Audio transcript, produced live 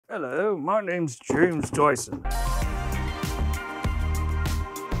Hello, my name's James Dyson.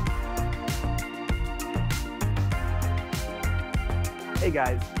 Hey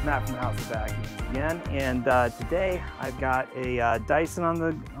guys, Matt from House of Vacuums again, and today I've got a Dyson on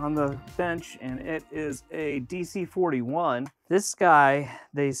the bench, and it is a DC41. This guy,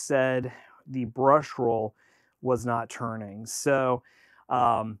 they said the brush roll was not turning, so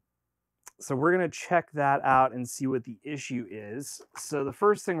we're gonna check that out and see what the issue is. So the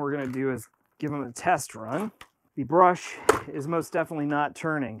first thing we're gonna do is give him a test run. The brush is most definitely not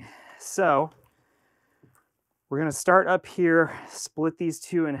turning, so we're gonna start up here, split these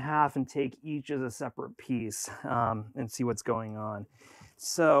two in half, and take each as a separate piece and see what's going on.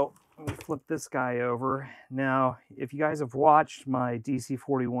 So let me flip this guy over. Now, if you guys have watched my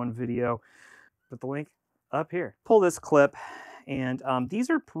DC41 video, put the link up here. Pull this clip, and these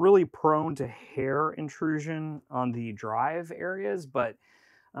are really prone to hair intrusion on the drive areas, but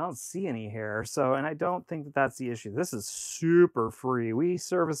I don't see any hair. So, and I don't think that that's the issue. This is super free. We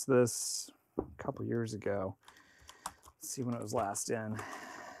serviced this a couple years ago. Let's see when it was last in.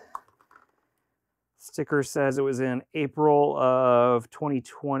 Sticker says it was in April of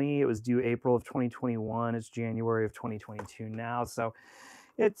 2020. It was due April of 2021. It's January of 2022 now. So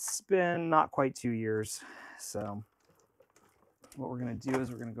it's been not quite 2 years. So what we're going to do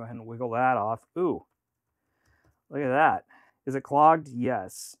is we're going to go ahead and wiggle that off. Ooh, look at that. Is it clogged?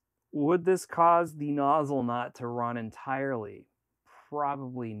 Yes. Would this cause the nozzle not to run entirely?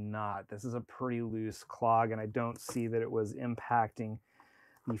 Probably not. This is a pretty loose clog, and I don't see that it was impacting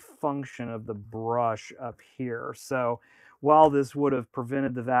the function of the brush up here. So while this would have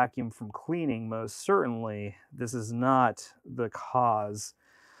prevented the vacuum from cleaning, most certainly, this is not the cause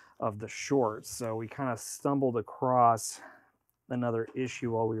of the short. So we kind of stumbled across another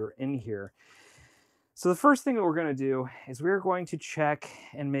issue while we were in here. So the first thing that we're going to do is we're going to check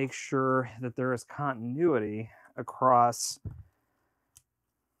and make sure that there is continuity across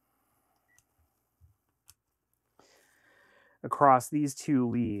these two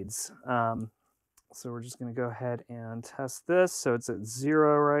leads. So we're just going to go ahead and test this. So it's at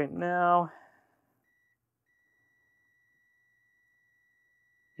 0 right now.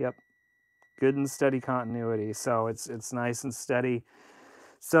 Yep, good and steady continuity. So it's nice and steady.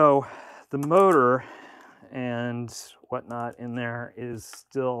 So the motor and whatnot in there is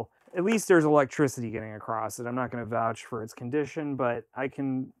still, at least there's electricity getting across it. I'm not going to vouch for its condition, but I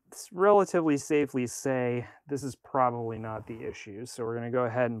can relatively safely say this is probably not the issue. So we're going to go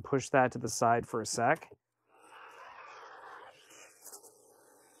ahead and push that to the side for a sec.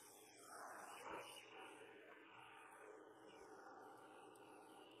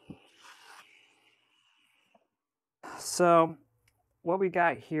 So what we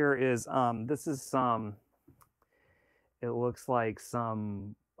got here is this is some, it looks like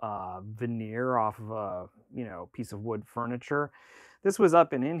some veneer off of a piece of wood furniture. This was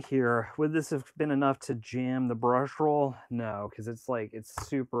up and in here. Would this have been enough to jam the brush roll? No, because it's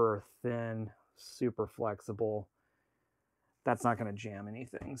super thin, super flexible. That's not going to jam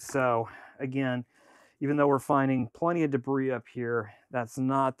anything. So again, even though we're finding plenty of debris up here, that's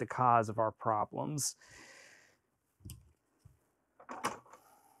not the cause of our problems.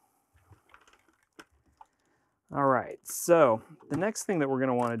 All right, so the next thing that we're going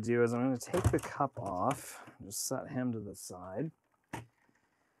to want to do is I'm going to take the cup off, just set him to the side.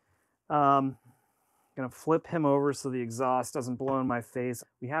 I'm going to flip him over so the exhaust doesn't blow in my face.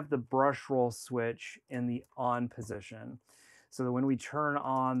 We have the brush roll switch in the on position, so that when we turn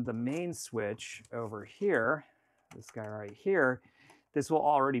on the main switch over here, this guy right here, this will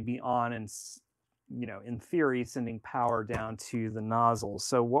already be on and, in theory, sending power down to the nozzle.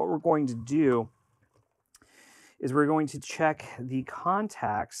 So what we're going to do is we're going to check the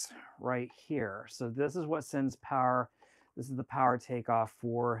contacts right here. So this is what sends power. This is the power takeoff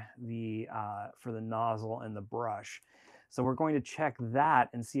for the nozzle and the brush. So we're going to check that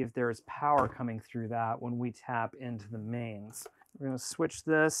and see if there is power coming through that when we tap into the mains. We're going to switch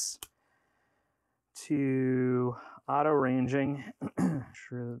this to auto ranging.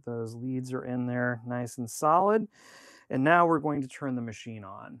 Sure that those leads are in there nice and solid. And now we're going to turn the machine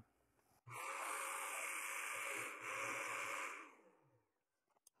on.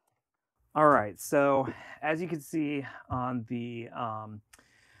 All right, so as you can see on the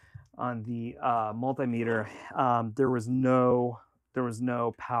multimeter, there was no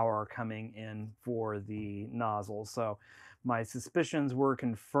power coming in for the nozzle. So my suspicions were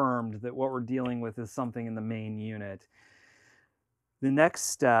confirmed that what we're dealing with is something in the main unit. The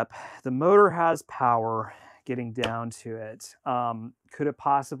next step, the motor has power getting down to it. Could it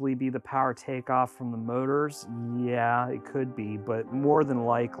possibly be the power takeoff from the motors? Yeah, it could be, but more than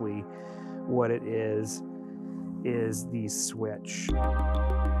likely what it is the switch.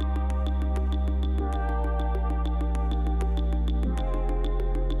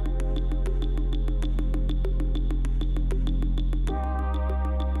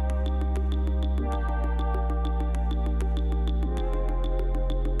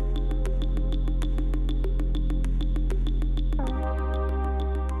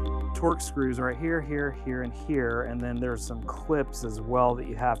 Torque screws right here, here, here, and here, and then there's some clips as well that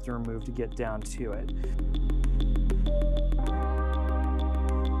you have to remove to get down to it.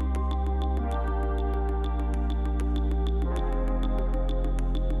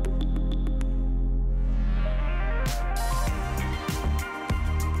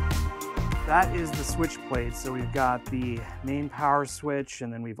 That is the switch plate. So we've got the main power switch,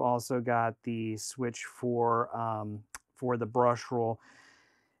 and then we've also got the switch for the brush roll.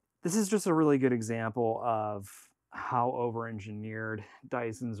 This is just a really good example of how over-engineered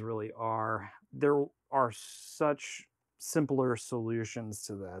Dysons really are. There are such simpler solutions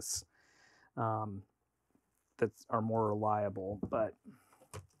to this that are more reliable, but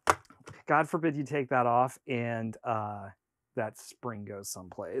God forbid you take that off and that spring goes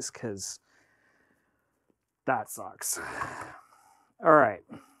someplace, because that sucks. All right,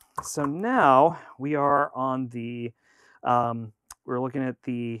 so now we are on the, we're looking at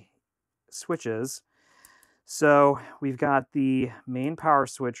the switches. So we've got the main power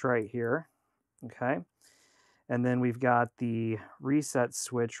switch right here, okay? And then we've got the reset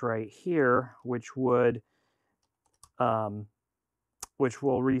switch right here, which will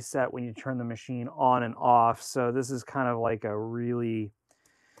reset when you turn the machine on and off. So this is kind of like a really,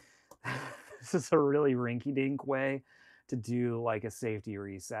 this is a really rinky-dink way to do like a safety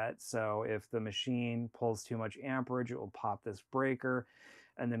reset. So if the machine pulls too much amperage, it will pop this breaker.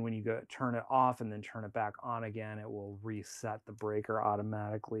 And then when you go turn it off and then turn it back on again, it will reset the breaker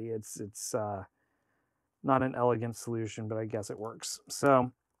automatically. It's not an elegant solution, but I guess it works.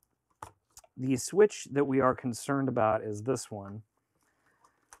 So the switch that we are concerned about is this one.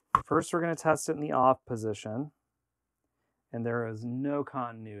 First, we're going to test it in the off position, and there is no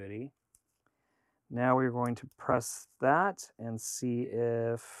continuity. Now we're going to press that and see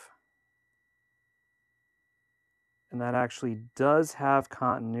if, and that actually does have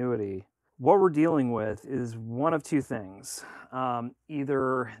continuity. What we're dealing with is one of two things.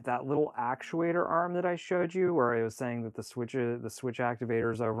 Either that little actuator arm that I showed you, where I was saying that the switch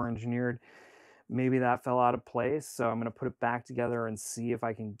activator is over-engineered, maybe that fell out of place. So I'm going to put it back together and see if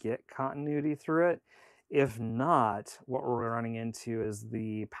I can get continuity through it. If not, what we're running into is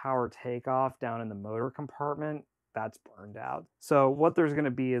the power takeoff down in the motor compartment. That's burned out. So what there's going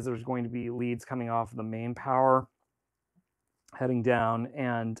to be is there's going to be leads coming off the main power heading down,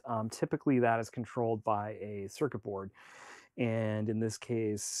 and typically that is controlled by a circuit board. And in this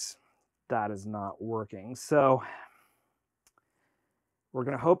case, that is not working. So we're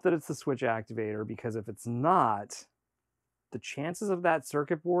going to hope that it's the switch activator, because if it's not, the chances of that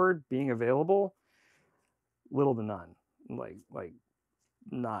circuit board being available, little to none, like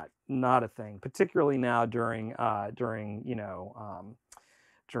not a thing, particularly now during all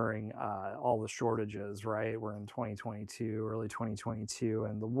the shortages, right? We're in 2022, early 2022,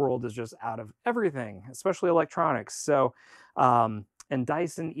 and the world is just out of everything, especially electronics. So, and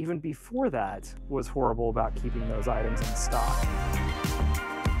Dyson, even before that, was horrible about keeping those items in stock.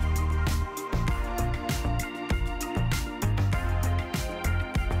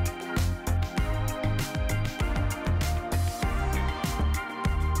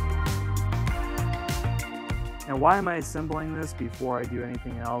 Now, why am I assembling this before I do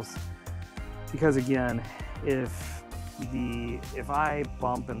anything else? Because again, if I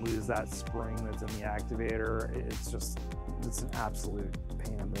bump and lose that spring that's in the activator, it's an absolute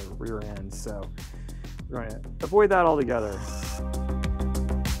pain in the rear end. So we're going to avoid that altogether.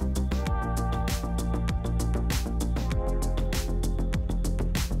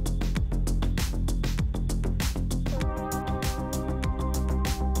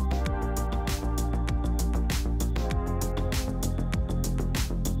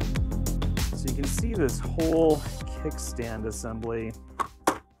 See this whole kickstand assembly.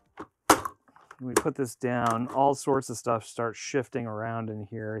 When we put this down, all sorts of stuff starts shifting around in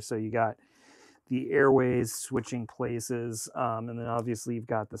here. So you got the airways switching places, and then obviously you've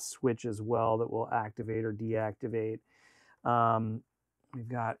got the switch as well that will activate or deactivate. We've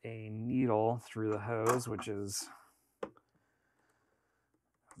got a needle through the hose, which is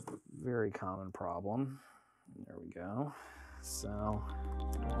a very common problem. There we go. So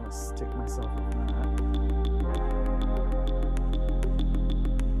I'm going to stick myself on that.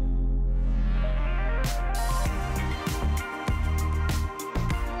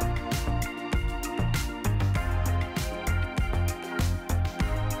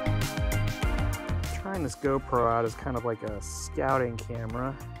 this GoPro out as kind of like a scouting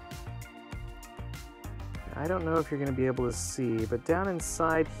camera. I don't know if you're going to be able to see, but down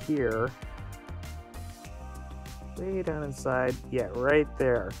inside here, way down inside, yeah, right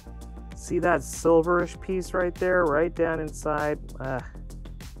there. See that silverish piece right there, right down inside?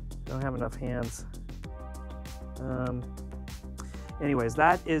 Don't have enough hands. Anyways,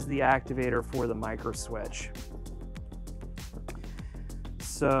 that is the activator for the micro switch.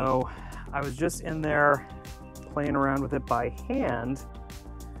 So I was just in there playing around with it by hand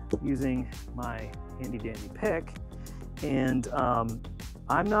using my handy dandy pick, and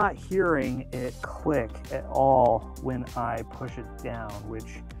I'm not hearing it click at all when I push it down,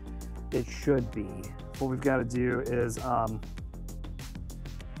 which it should be. What we've got to do is got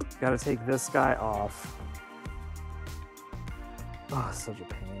to take this guy off. Oh, such a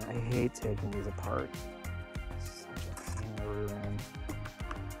pain. I hate taking these apart. Such a pain in the rear end.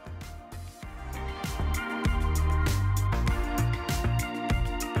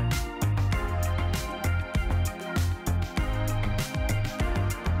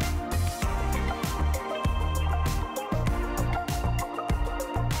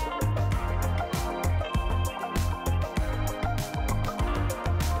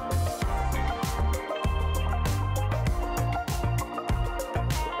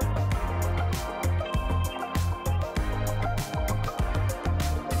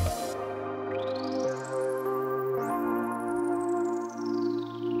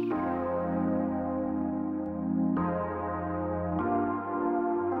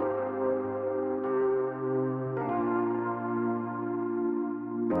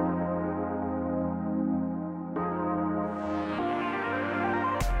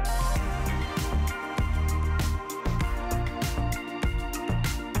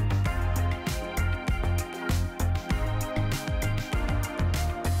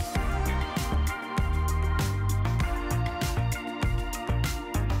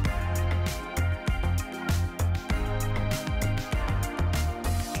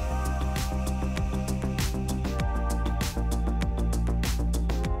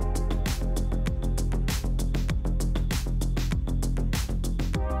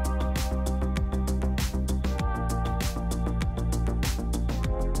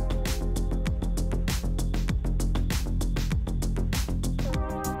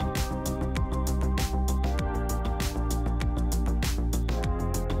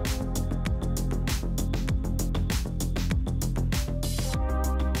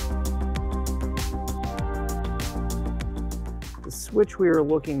 Switch we are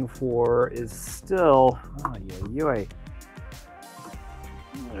looking for is still, oh yeah,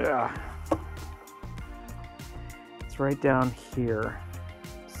 yeah, it's right down here.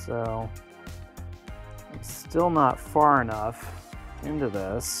 So I'm still not far enough into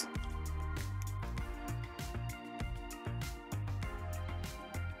this.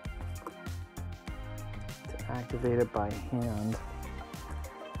 To activate it by hand.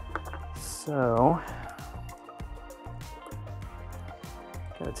 So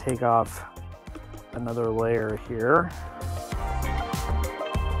gotta take off another layer here.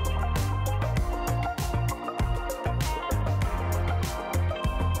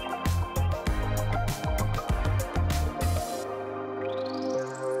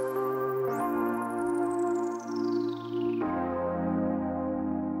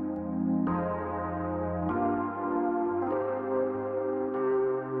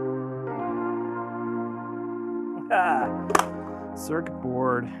 Circuit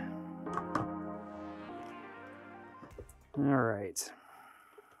board. All right.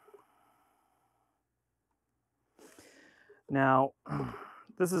 Now,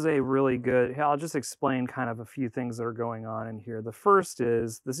 this is a really good, I'll just explain kind of a few things that are going on in here. The first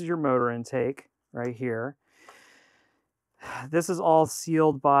is, this is your motor intake right here. This is all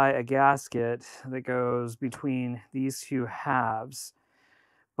sealed by a gasket that goes between these two halves.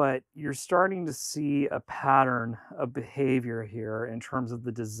 But you're starting to see a pattern of behavior here in terms of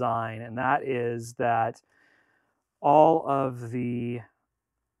the design, and that is that most of the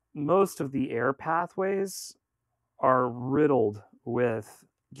air pathways are riddled with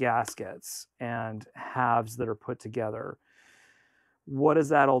gaskets and halves that are put together. What does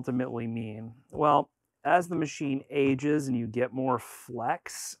that ultimately mean? Well, as the machine ages and you get more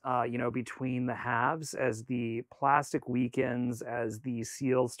flex, between the halves, as the plastic weakens, as the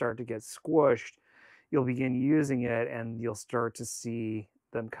seals start to get squished, you'll begin using it and you'll start to see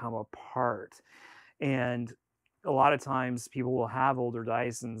them come apart. And a lot of times people will have older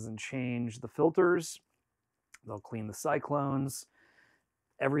Dysons and change the filters. They'll clean the cyclones.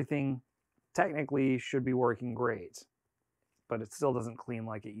 Everything technically should be working great. but it still doesn't clean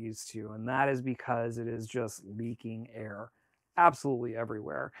like it used to. And that is because it is just leaking air absolutely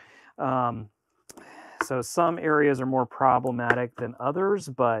everywhere. So some areas are more problematic than others,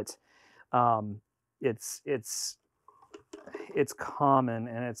 but it's common,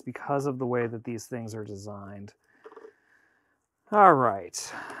 and it's because of the way that these things are designed. All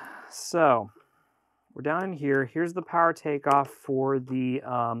right, so we're down in here. Here's the power takeoff for the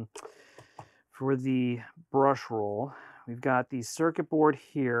Brushroll. We've got the circuit board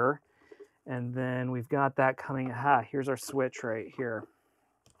here, and then we've got that coming. Here's our switch right here.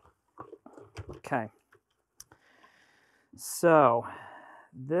 Okay. So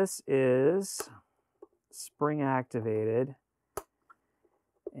this is spring activated,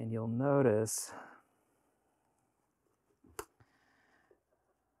 and you'll notice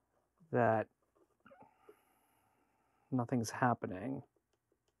that nothing's happening,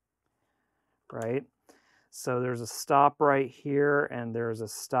 right? So there's a stop right here, and there's a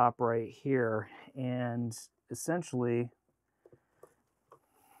stop right here, and essentially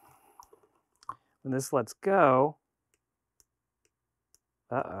when this lets go,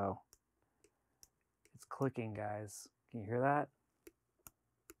 uh-oh, it's clicking, guys. Can you hear that?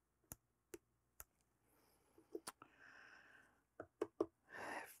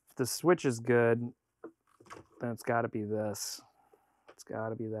 If the switch is good, then it's got to be this. It's got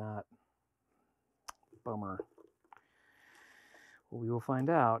to be that. Bummer. Well, we will find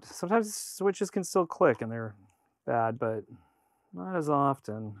out. Sometimes switches can still click and they're bad, but not as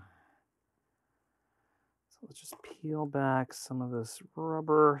often. So let's just peel back some of this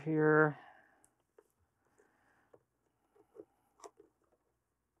rubber here.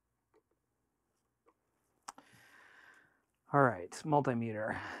 All right,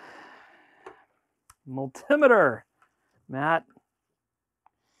 multimeter. Multimeter, Matt.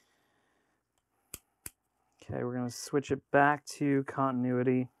 Okay, we're going to switch it back to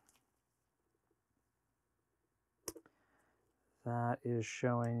continuity. That is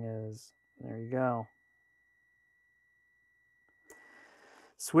showing as, there you go.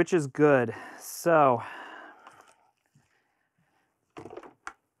 Switch is good. So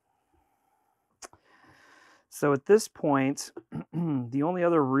at this point, the only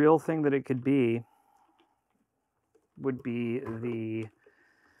other real thing that it could be would be the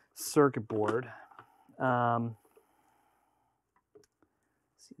circuit board.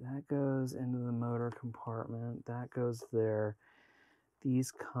 See, that goes into the motor compartment. That goes there.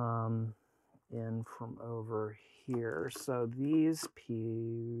 These come in from over here. So these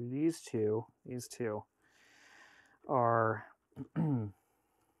two are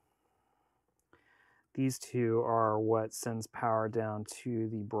these two are what sends power down to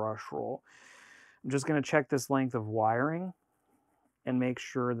the Brushroll. I'm just going to check this length of wiring and make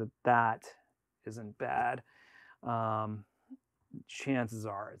sure that that isn't bad. Chances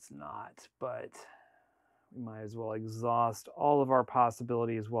are it's not, but we might as well exhaust all of our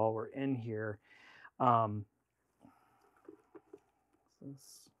possibilities while we're in here. This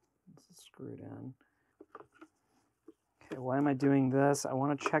is screwed in. Okay, why am I doing this? I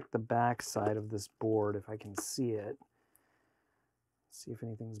want to check the back side of this board if I can see it. See if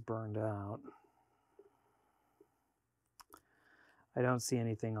anything's burned out. I don't see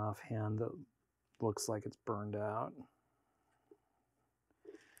anything offhand that looks like it's burned out.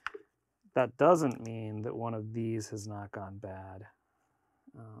 That doesn't mean that one of these has not gone bad.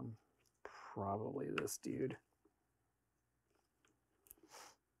 Probably this dude.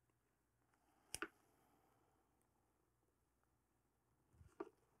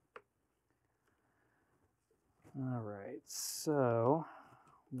 All right, so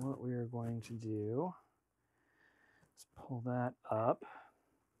what we are going to do is pull that up.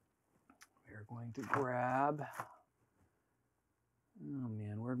 We are going to grab, oh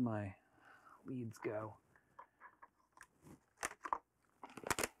man, where'd my leads go?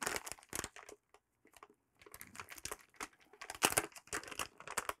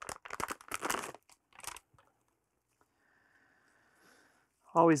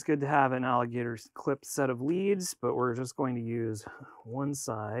 Always good to have an alligator clip set of leads, but we're just going to use one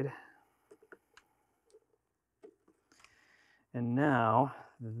side. And now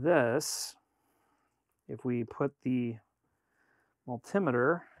this, if we put the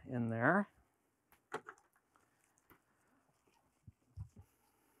multimeter in there,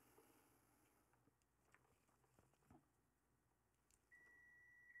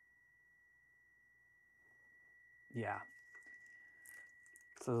 yeah,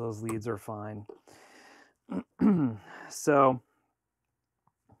 so those leads are fine. So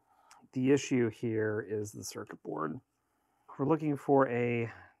the issue here is the circuit board. We're looking for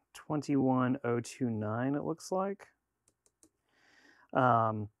a 21029, it looks like.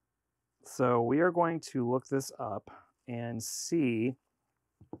 So we are going to look this up and see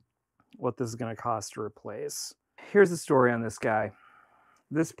what this is going to cost to replace. Here's the story on this guy.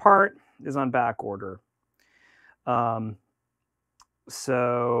 This part is on back order.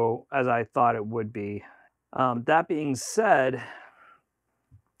 So as I thought it would be. That being said,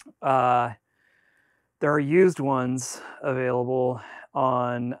 there are used ones available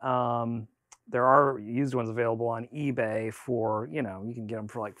on eBay for, you can get them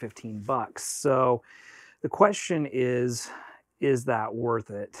for like 15 bucks. So the question is that worth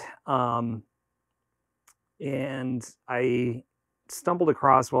it? And I stumbled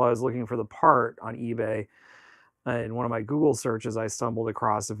across, while I was looking for the part on eBay, in one of my Google searches, I stumbled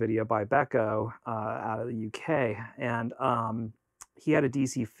across a video by Becco out of the UK. And he had a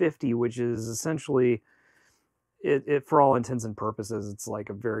DC50, which is essentially, it for all intents and purposes, it's like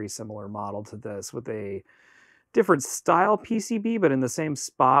a very similar model to this, with a different style PCB, but in the same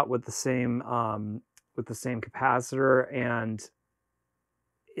spot with the same capacitor. And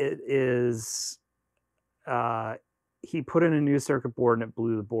it is, he put in a new circuit board and it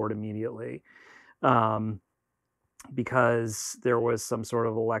blew the board immediately, because there was some sort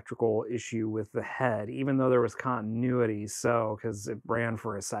of electrical issue with the head, even though there was continuity. So, because it ran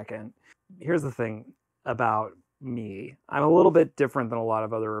for a second. Here's the thing about me. I'm a little bit different than a lot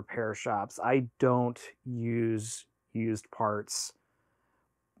of other repair shops. I don't use used parts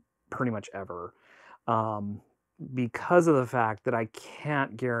pretty much ever, because of the fact that I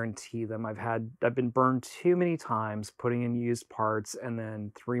can't guarantee them. I've been burned too many times putting in used parts, and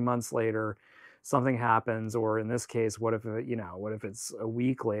then 3 months later something happens, or in this case, what if it's a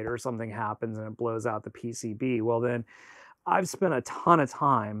week later something happens and it blows out the PCB? Well, then I've spent a ton of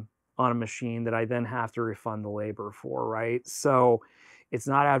time on a machine that I then have to refund the labor for, right? So it's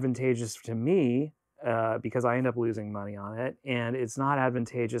not advantageous to me, because I end up losing money on it, and it's not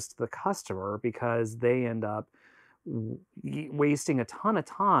advantageous to the customer because they end up wasting a ton of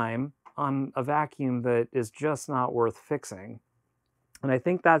time on a vacuum that is just not worth fixing. And I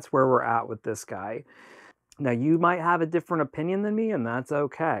think that's where we're at with this guy. Now, you might have a different opinion than me, and that's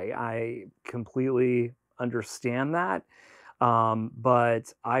okay. I completely understand that.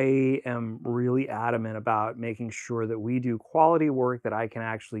 But I am really adamant about making sure that we do quality work that I can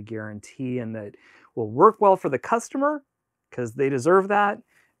actually guarantee and that will work well for the customer, because they deserve that,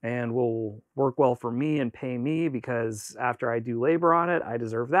 and will work well for me and pay me, because after I do labor on it, I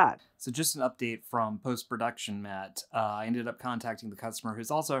deserve that. So just an update from post-production, Matt. I ended up contacting the customer, who's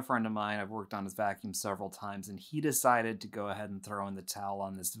also a friend of mine. I've worked on his vacuum several times, and he decided to go ahead and throw in the towel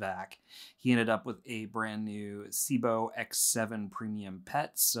on this vac. He ended up with a brand new Sebo X7 Premium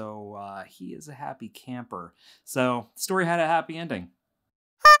Pet, so he is a happy camper. So the story had a happy ending.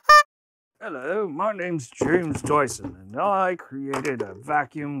 Hello, my name's James Dyson, and I created a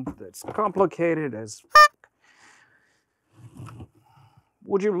vacuum that's complicated as f***.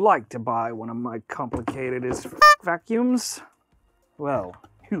 Would you like to buy one of my complicated as f*** vacuums? Well,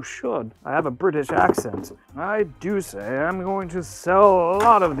 you should. I have a British accent. I do say I'm going to sell a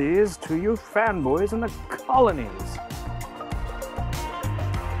lot of these to you fanboys in the colonies.